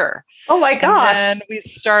same year. Oh my gosh. And then we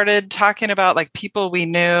started talking about like people we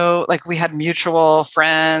knew, like we had mutual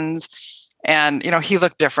friends, and, he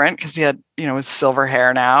looked different because he had, his silver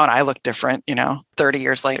hair now, and I look different, 30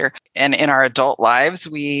 years later. And in our adult lives,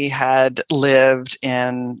 we had lived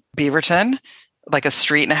in Beaverton, like a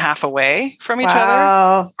street and a half away from each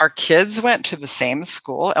other. Our kids went to the same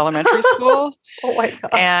school, elementary school. Oh my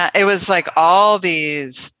God. And it was like all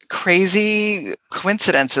these crazy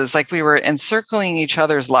coincidences. Like we were encircling each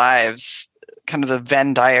other's lives, kind of the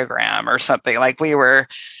Venn diagram or something. Like we were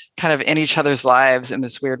kind of in each other's lives in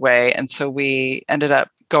this weird way. And so we ended up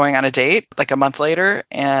going on a date like a month later,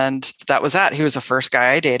 and that was that. He was the first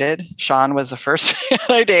guy I dated. Sean was the first man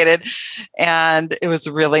I dated. And it was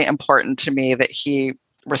really important to me that he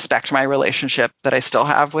respect my relationship that I still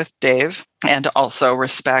have with Dave, and also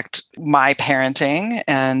respect my parenting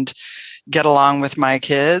and get along with my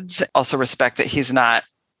kids. Also respect that he's not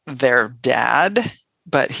their dad,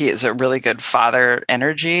 but he is a really good father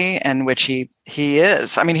energy, and which he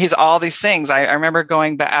is. I mean, he's all these things. I remember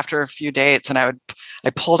going back after a few dates, and I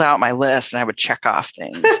pulled out my list and I would check off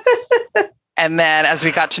things. And then as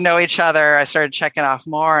we got to know each other, I started checking off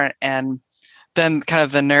more. And then kind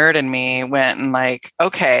of the nerd in me went and like,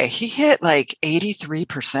 okay, he hit like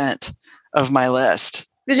 83% of my list.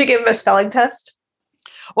 Did you give him a spelling test?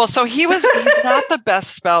 Well, so he's not the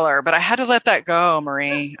best speller, but I had to let that go,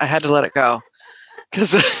 Marie. I had to let it go.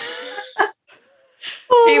 Because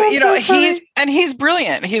he's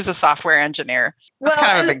brilliant. He's a software engineer. That's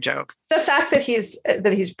kind of a big joke. The fact that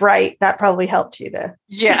he's bright, that probably helped you to.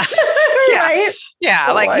 Yeah. right? Yeah.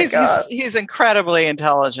 Oh Like my he's incredibly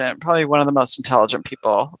intelligent, probably one of the most intelligent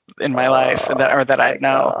people in my life that I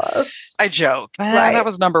know. Gosh. I joke, man, Right. that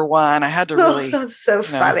was number one. I had to really. That's so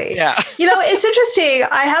funny. Yeah. It's interesting.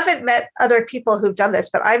 I haven't met other people who've done this,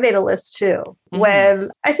 but I made a list too. When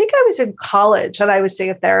I think I was in college and I was seeing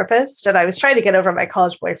a therapist and I was trying to get over my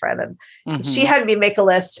college boyfriend and she had me make a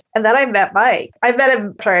list. And then I met Mike. I met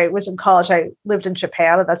him after I was in college. I lived in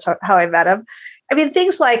Japan and that's how I met him. I mean,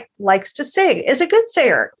 things like likes to sing, is a good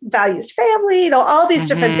singer, values family, all these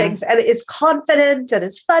different things, and is confident and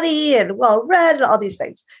is funny and well-read and all these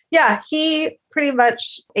things. Yeah, he pretty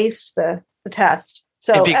much aced the test.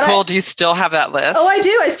 So it'd be cool. Do you still have that list? Oh, I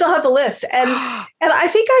do. I still have the list. And I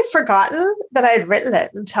think I'd forgotten that I had written it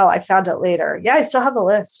until I found it later. Yeah, I still have the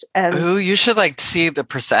list. And ooh, you should see the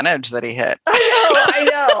percentage that he hit. I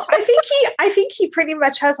know. I think he pretty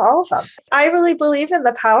much has all of them. I really believe in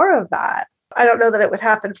the power of that. I don't know that it would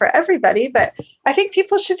happen for everybody, but I think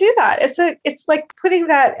people should do that. It's like putting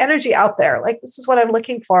that energy out there. Like, this is what I'm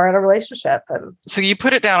looking for in a relationship. And so you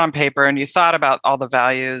put it down on paper and you thought about all the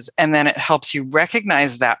values, and then it helps you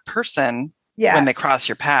recognize that person when they cross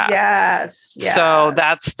your path. Yes. So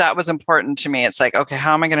that was important to me. It's like, okay,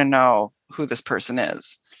 how am I going to know who this person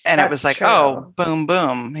is? And it was like, true. Oh, boom,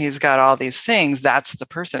 boom. He's got all these things. That's the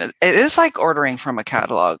person. It is like ordering from a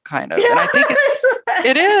catalog, kind of. Yeah. And I think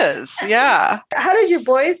it is. Yeah. How did your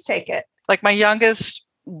boys take it? Like, my youngest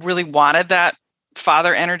really wanted that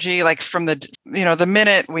father energy. Like, from the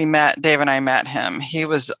minute we met, Dave and I met him, he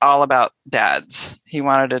was all about dads. He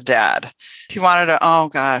wanted a dad. He wanted oh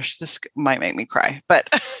gosh, this might make me cry. But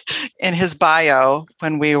in his bio,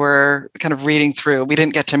 when we were kind of reading through, we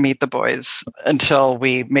didn't get to meet the boys until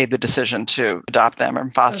we made the decision to adopt them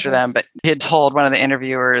and foster them. But he had told one of the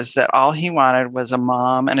interviewers that all he wanted was a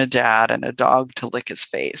mom and a dad and a dog to lick his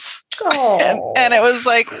face. And it was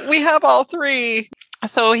like, we have all three.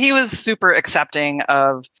 So he was super accepting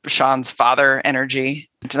of Sean's father energy.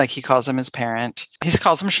 Like, he calls him his parent. He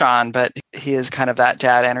calls him Sean, but he is kind of that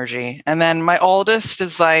dad energy. And then my oldest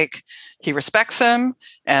is like, he respects him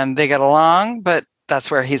and they get along, but that's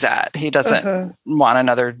where he's at. He doesn't want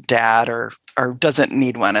another dad or doesn't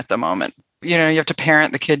need one at the moment. You have to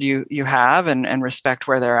parent the kid you have and respect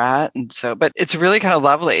where they're at. And so, but it's really kind of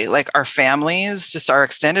lovely. Like, our families, just our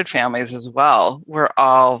extended families as well, we're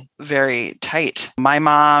all very tight. My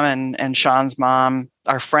mom and Sean's mom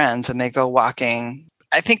are friends and they go walking.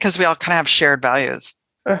 I think because we all kind of have shared values.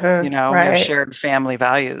 We have shared family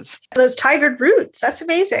values. Those tigered roots. That's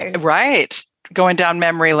amazing. Right. Going down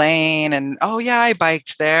memory lane and, oh yeah, I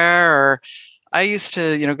biked there, or I used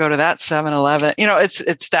to, go to that 7-Eleven.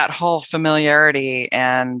 It's that whole familiarity,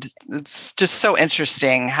 and it's just so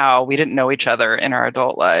interesting how we didn't know each other in our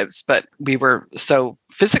adult lives, but we were so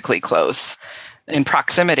physically close in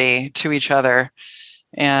proximity to each other,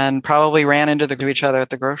 and probably ran into each other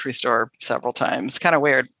at the grocery store several times. Kind of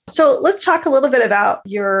weird. So let's talk a little bit about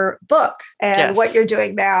your book and what you're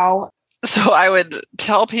doing now. So I would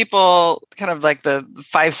tell people kind of like the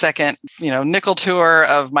 5-second, nickel tour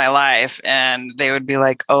of my life. And they would be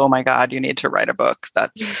like, oh my God, you need to write a book.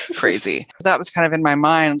 That's crazy. That was kind of in my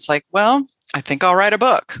mind. It's like, well, I think I'll write a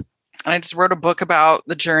book. And I just wrote a book about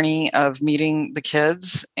the journey of meeting the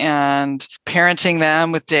kids and parenting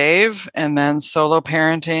them with Dave, and then solo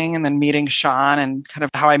parenting, and then meeting Sean, and kind of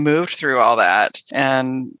how I moved through all that,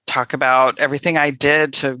 and talk about everything I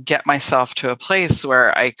did to get myself to a place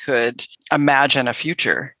where I could imagine a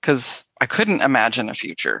future, because I couldn't imagine a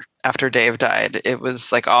future after Dave died. It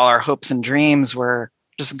was like all our hopes and dreams were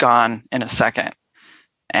just gone in a second.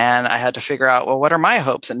 And I had to figure out, well, what are my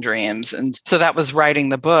hopes and dreams? And so that was writing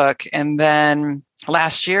the book. And then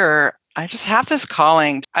last year, I just have this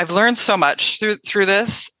calling. I've learned so much through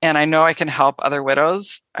this, and I know I can help other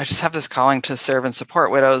widows. I just have this calling to serve and support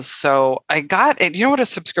widows. So I got it. You know what a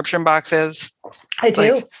subscription box is? I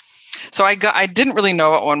do. So I didn't really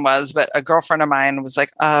know what one was, but a girlfriend of mine was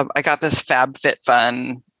like, I got this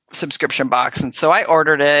FabFitFun subscription box. And so I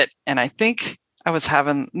ordered it, and I think I was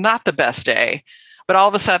having not the best day. But all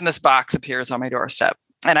of a sudden, this box appears on my doorstep,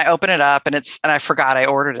 and I open it up, and I forgot I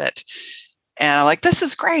ordered it. And I'm like, this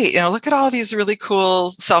is great. Look at all these really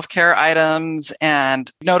cool self-care items, and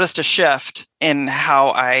noticed a shift in how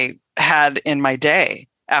I had in my day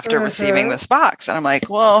after receiving this box. And I'm like,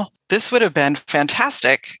 well, this would have been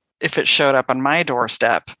fantastic if it showed up on my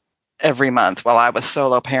doorstep every month while I was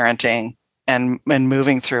solo parenting and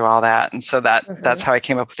moving through all that. And so that's how I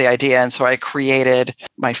came up with the idea. And so I created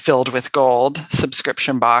my Filled with Gold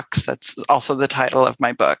subscription box. That's also the title of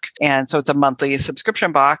my book. And so it's a monthly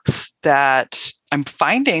subscription box that I'm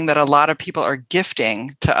finding that a lot of people are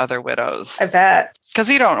gifting to other widows. I bet. because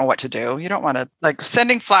you don't know what to do. You don't want to, like,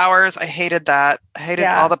 sending flowers. I hated that. I hated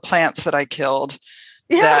all the plants that I killed.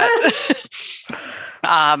 That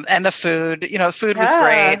and the food, food was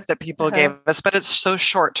great that people gave us, but it's so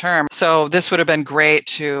short term. So this would have been great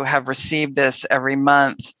to have received this every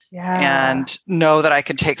month and know that I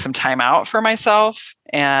could take some time out for myself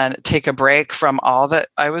and take a break from all that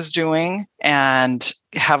I was doing and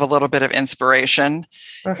have a little bit of inspiration.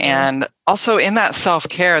 And also in that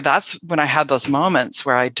self-care, that's when I had those moments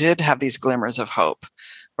where I did have these glimmers of hope,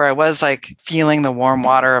 where I was like feeling the warm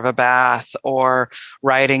water of a bath or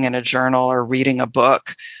writing in a journal or reading a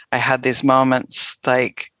book. I had these moments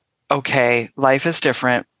like, okay, life is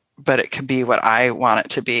different, but it could be what I want it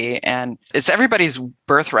to be. And it's everybody's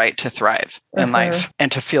birthright to thrive in life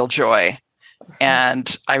and to feel joy.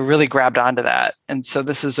 And I really grabbed onto that. And so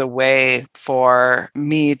this is a way for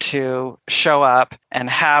me to show up and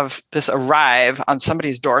have this arrive on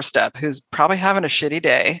somebody's doorstep who's probably having a shitty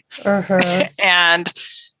day and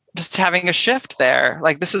just having a shift there.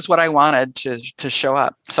 Like, this is what I wanted to show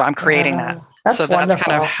up. So I'm creating that. So that's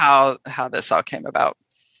kind of how this all came about.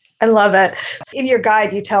 I love it. In your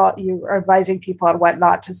guide, you are advising people on what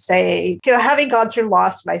not to say. Having gone through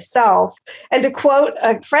loss myself, and to quote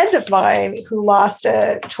a friend of mine who lost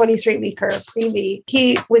a 23-weeker preemie,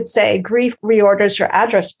 he would say, grief reorders your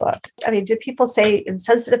address book. I mean, did people say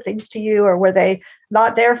insensitive things to you, or were they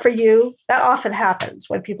not there for you? That often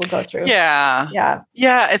happens when people go through. Yeah,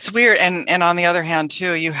 it's weird. And on the other hand,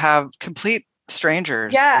 too, you have complete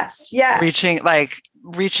strangers. Yes.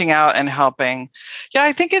 Reaching out and helping. Yeah,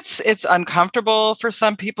 I think it's uncomfortable for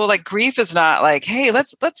some people. Like, grief is not like, hey,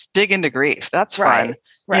 let's dig into grief. That's fun.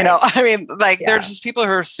 Right. I mean, there's just people who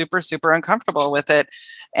are super, super uncomfortable with it.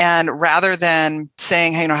 And rather than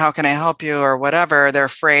saying, hey, how can I help you or whatever, they're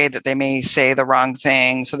afraid that they may say the wrong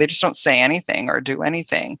thing. So they just don't say anything or do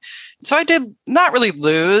anything. So I did not really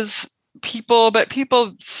lose people, but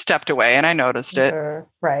people stepped away, and I noticed it.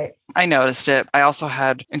 Right. I noticed it. I also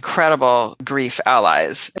had incredible grief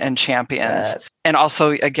allies and champions. And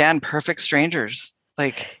also, again, perfect strangers,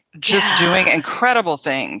 like just doing incredible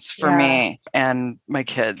things for me and my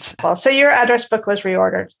kids. Well, so your address book was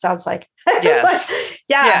reordered, it sounds like. Yes.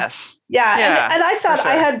 Yes. Yeah. And I thought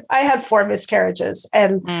sure. I had 4 miscarriages,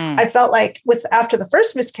 and I felt like after the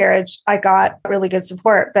first miscarriage, I got really good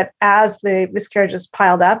support. But as the miscarriages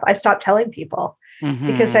piled up, I stopped telling people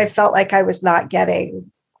because I felt like I was not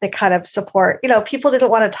getting the kind of support. People didn't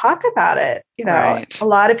want to talk about it. A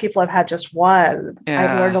lot of people have had just one.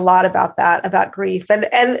 I've learned a lot about that, about grief.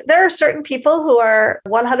 And there are certain people who are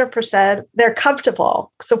 100%, they're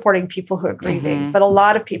comfortable supporting people who are grieving, but a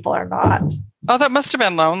lot of people are not. Oh, that must have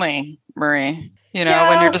been lonely, Marie. When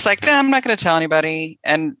you're just like, I'm not going to tell anybody.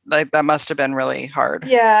 And that must have been really hard.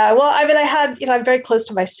 Yeah. Well, I mean, I had, I'm very close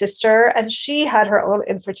to my sister, and she had her own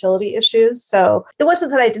infertility issues. So it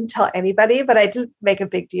wasn't that I didn't tell anybody, but I didn't make a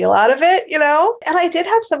big deal out of it, And I did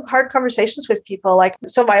have some hard conversations with people.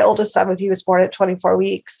 So my oldest son, when he was born at 24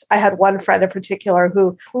 weeks, I had one friend in particular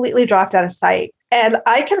who completely dropped out of sight. And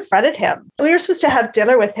I confronted him. We were supposed to have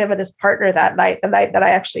dinner with him and his partner that night, the night that I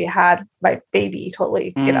actually had my baby,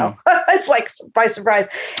 totally, it's like surprise, surprise.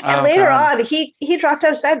 And later on, he dropped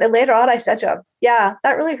out of sight. And later on, I said to him, yeah,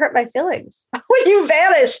 that really hurt my feelings when you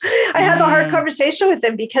vanished. I had the hard conversation with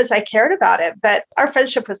him because I cared about it. But our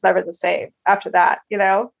friendship was never the same after that,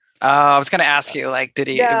 I was going to ask you, was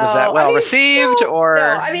that well received or? No,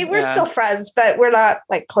 I mean, we're still friends, but we're not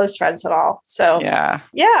close friends at all. So yeah,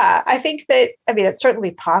 I think that, it's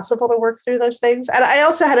certainly possible to work through those things. And I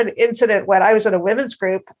also had an incident when I was in a women's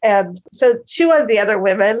group. And so 2 of the other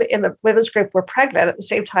women in the women's group were pregnant at the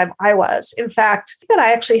same time I was. In fact, that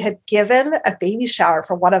I actually had given a baby shower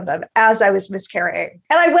for one of them as I was miscarrying.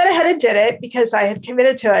 And I went ahead and did it because I had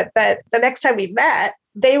committed to it. But the next time we met,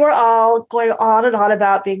 they were all going on and on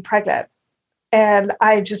about being pregnant. And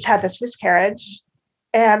I just had this miscarriage.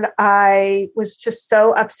 And I was just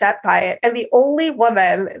so upset by it. And the only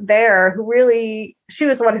woman there who really, she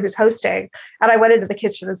was the one who was hosting. And I went into the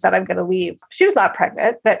kitchen and said, I'm going to leave. She was not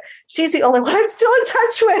pregnant, but she's the only one I'm still in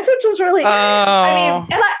touch with, which is really, and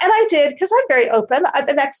I did, because I'm very open.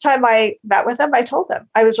 The next time I met with them, I told them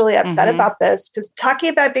I was really upset about this, because talking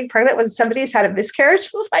about being pregnant when somebody's had a miscarriage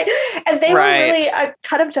was and they were really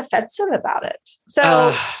kind of defensive about it.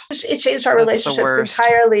 So it changed our relationships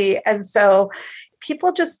entirely. And so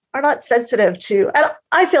people just are not sensitive to, and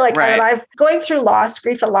I feel like I'm going through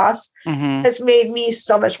grief and loss has made me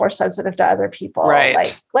so much more sensitive to other people.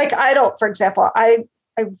 Right. Like I don't, for example, I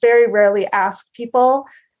very rarely ask people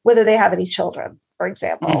whether they have any children. for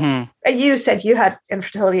example. And you said you had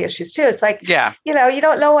infertility issues too. It's like, you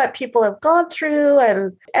don't know what people have gone through.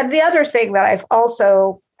 And the other thing that I've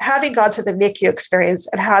also, having gone to the NICU experience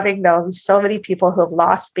and having known so many people who have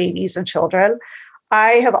lost babies and children,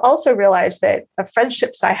 I have also realized that the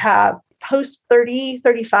friendships I have post 30,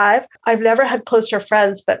 35, I've never had closer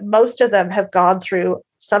friends, but most of them have gone through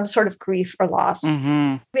some sort of grief or loss.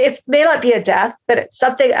 It may not be a death, but it's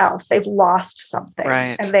something else. They've lost something.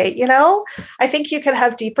 Right. And they, I think you can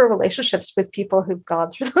have deeper relationships with people who've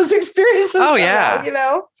gone through those experiences. Oh,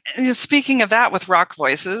 yeah. Speaking of that, with Rock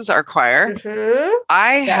Voices, our choir,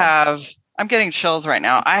 I'm getting chills right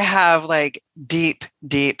now. I have like deep,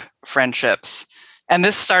 deep friendships. And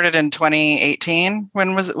this started in 2018.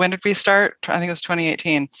 When did we start? I think it was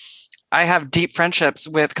 2018. I have deep friendships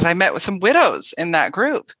because I met with some widows in that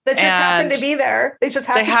group. That just happened to be there. They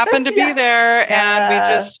happened to be there. And we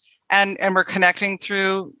just, and we're connecting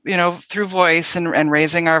through voice and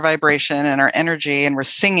raising our vibration and our energy. And we're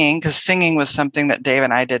singing, because singing was something that Dave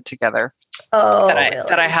and I did together.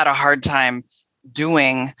 That I had a hard time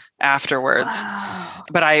doing afterwards. Wow.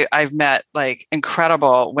 But I've met like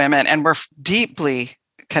incredible women, and we're deeply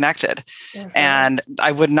connected. And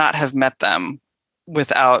I would not have met them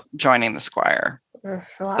without joining the Squire.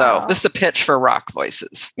 Wow. So this is a pitch for Rock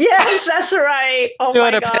Voices. Yes, that's right. Oh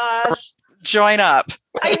my gosh. Join up.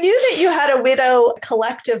 I knew that you had a widow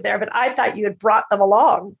collective there, but I thought you had brought them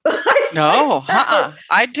along. No,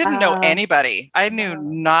 I didn't know anybody. I knew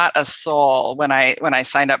not a soul when I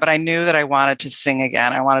signed up, but I knew that I wanted to sing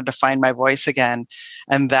again. I wanted to find my voice again.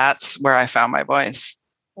 And that's where I found my voice.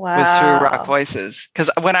 Wow. Was through Rock Voices. Because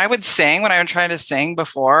when I would try to sing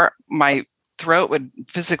before, my throat would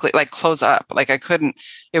physically like close up. Like I couldn't,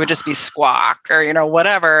 it would just be squawk or,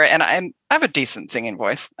 whatever. And I have a decent singing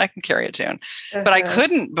voice. I can carry a tune, but I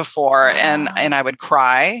couldn't before. And I would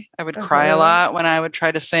cry. I would cry a lot when I would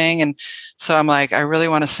try to sing. And so I'm like, I really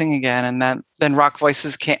want to sing again. And then Rock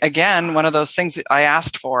Voices came again, one of those things I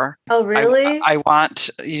asked for. Oh, really? I want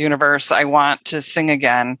universe. I want to sing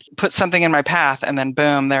again, put something in my path. And then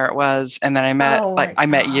boom, there it was. And then I met, I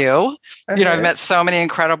met you, I've met so many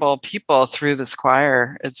incredible people through this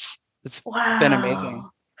choir. It's been amazing.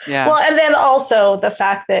 Yeah. Well, and then also the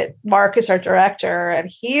fact that Mark is our director and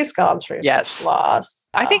he's gone through such loss.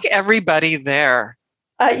 I think everybody there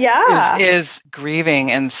is grieving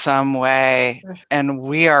in some way. And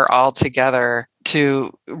we are all together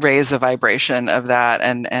to raise the vibration of that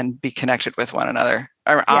and be connected with one another.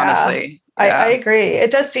 Honestly. I agree. It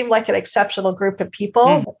does seem like an exceptional group of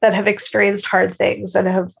people that have experienced hard things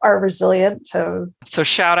and are resilient. So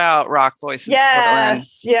shout out Rock Voices.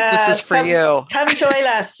 Yes. This is for you. Come join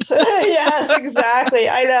us. Yes, exactly.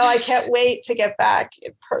 I know. I can't wait to get back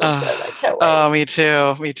in person. I can't wait. Oh, me too.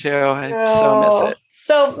 I so miss it.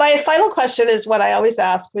 So my final question is what I always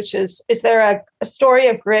ask, which is there a story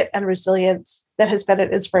of grit and resilience that has been an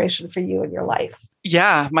inspiration for you in your life?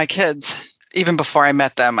 Yeah, my kids. Even before I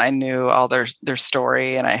met them, I knew all their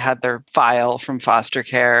story, and I had their file from foster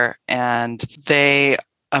care, and they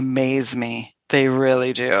amaze me. They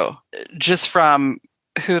really do. Just from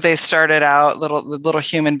who they started out, little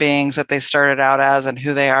human beings that they started out as, and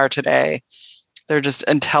who they are today. They're just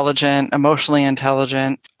intelligent, emotionally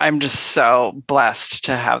intelligent. I'm just so blessed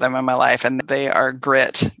to have them in my life. And they are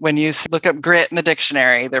grit. When you look up grit in the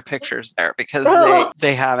dictionary, their picture's there because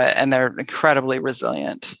they have it, and they're incredibly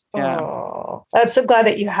resilient. Yeah. Oh, I'm so glad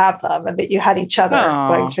that you have them and that you had each other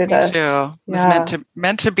going through this. Too. It was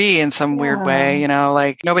meant to be in some weird way,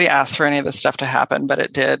 like nobody asked for any of this stuff to happen, but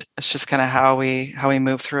it did. It's just kind of how we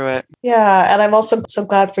move through it. Yeah. And I'm also so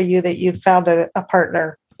glad for you that you found a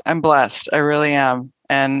partner. I'm blessed. I really am.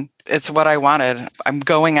 And it's what I wanted. I'm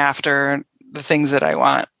going after the things that I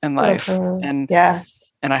want in life. And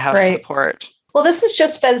I have support. Well, this has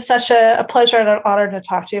just been such a pleasure and an honor to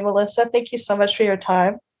talk to you, Melissa. Thank you so much for your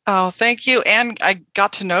time. Oh, thank you. And I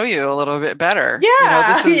got to know you a little bit better.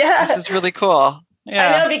 Yeah. This is really cool. Yeah.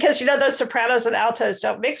 I know, because those sopranos and altos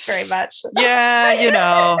don't mix very much. Yeah,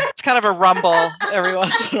 it's kind of a rumble every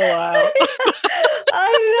once in a while.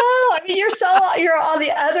 I know. I mean, you're on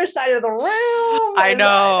the other side of the room. I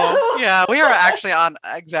know. Yeah, we are actually on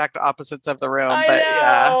exact opposites of the room.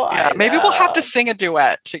 But maybe we'll have to sing a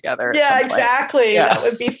duet together. Yeah, exactly. Yeah. That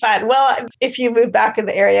would be fun. Well, if you move back in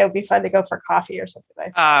the area, it would be fun to go for coffee or something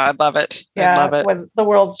like that. I'd love it. Yeah, I'd love it. When the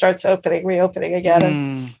world starts reopening again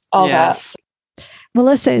and all that.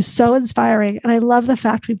 Melissa is so inspiring, and I love the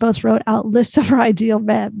fact we both wrote out lists of our ideal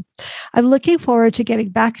men. I'm looking forward to getting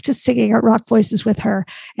back to singing at Rock Voices with her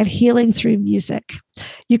and healing through music.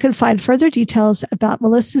 You can find further details about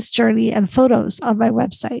Melissa's journey and photos on my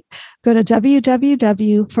website. Go to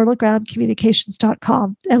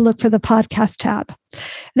www.fertilegroundcommunications.com and look for the podcast tab.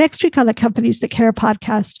 Next week on the Companies That Care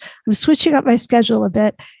podcast, I'm switching up my schedule a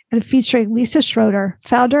bit and featuring Lisa Schroeder,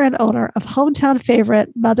 founder and owner of hometown favorite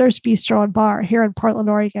Mother's Bistro and Bar here in Portland,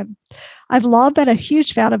 Oregon. I've long been a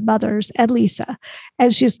huge fan of Mother's and Lisa,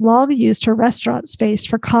 and she's long used her restaurant space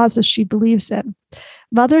for causes she believes in.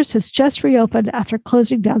 Mother's has just reopened after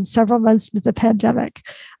closing down several months into the pandemic.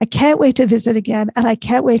 I can't wait to visit again, and I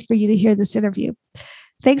can't wait for you to hear this interview.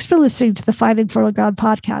 Thanks for listening to the Finding Fertile Ground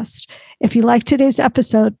podcast. If you liked today's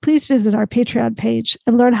episode, please visit our Patreon page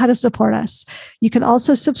and learn how to support us. You can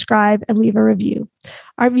also subscribe and leave a review.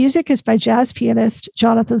 Our music is by jazz pianist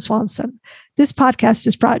Jonathan Swanson. This podcast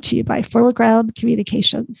is brought to you by Fertile Ground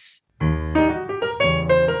Communications.